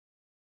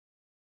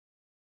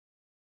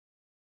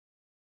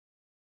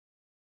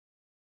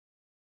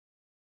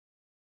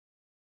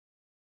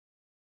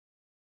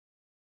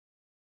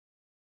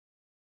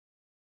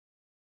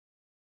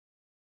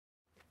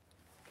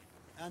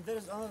And there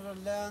is another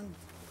land,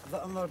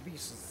 the another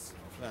pieces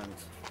of land.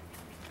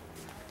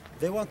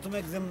 They want to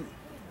make them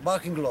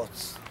parking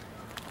lots.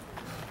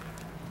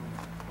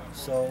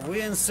 So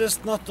we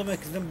insist not to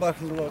make them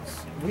parking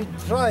lots. We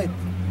tried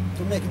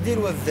to make a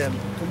deal with them,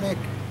 to make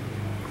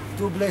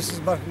two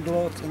places parking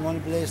lots in one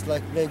place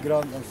like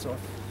playground and so on.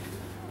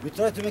 We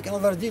tried to make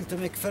another deal to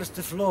make first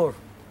floor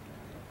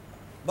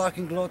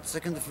parking lot,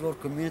 second floor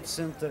community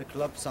center,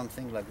 club,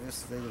 something like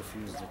this. They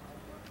refused it.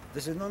 They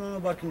said, no,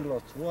 parking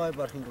lots. Why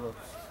parking lots?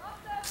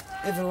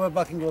 Everywhere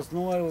parking lots,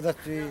 nowhere that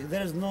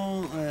there is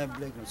no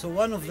playground. So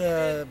one of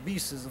the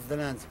pieces of the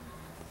land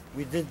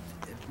we did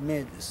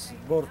made a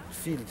sport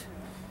field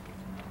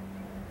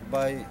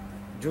by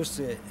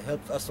Jose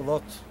helped us a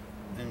lot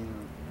in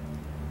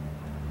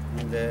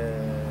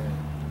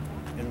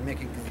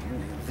making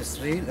this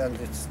real, and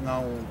it's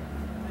now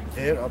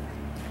there.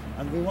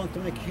 And we want to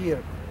make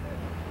here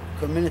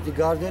community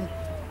garden,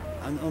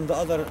 and on the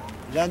other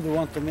land we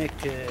want to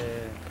make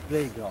a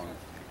playground.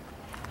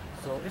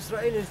 So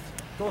Israelis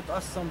taught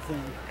us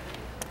something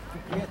to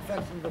create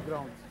facts on the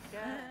ground.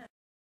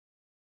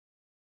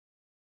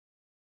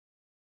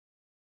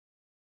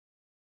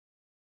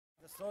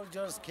 The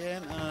soldiers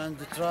came and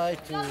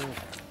tried to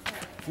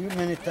few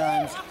many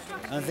times,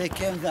 and they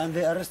came and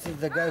they arrested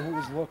the guy who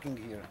was working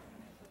here.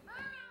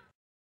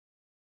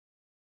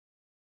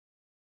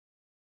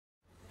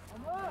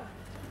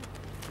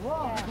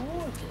 Wow,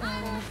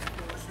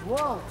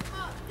 wow.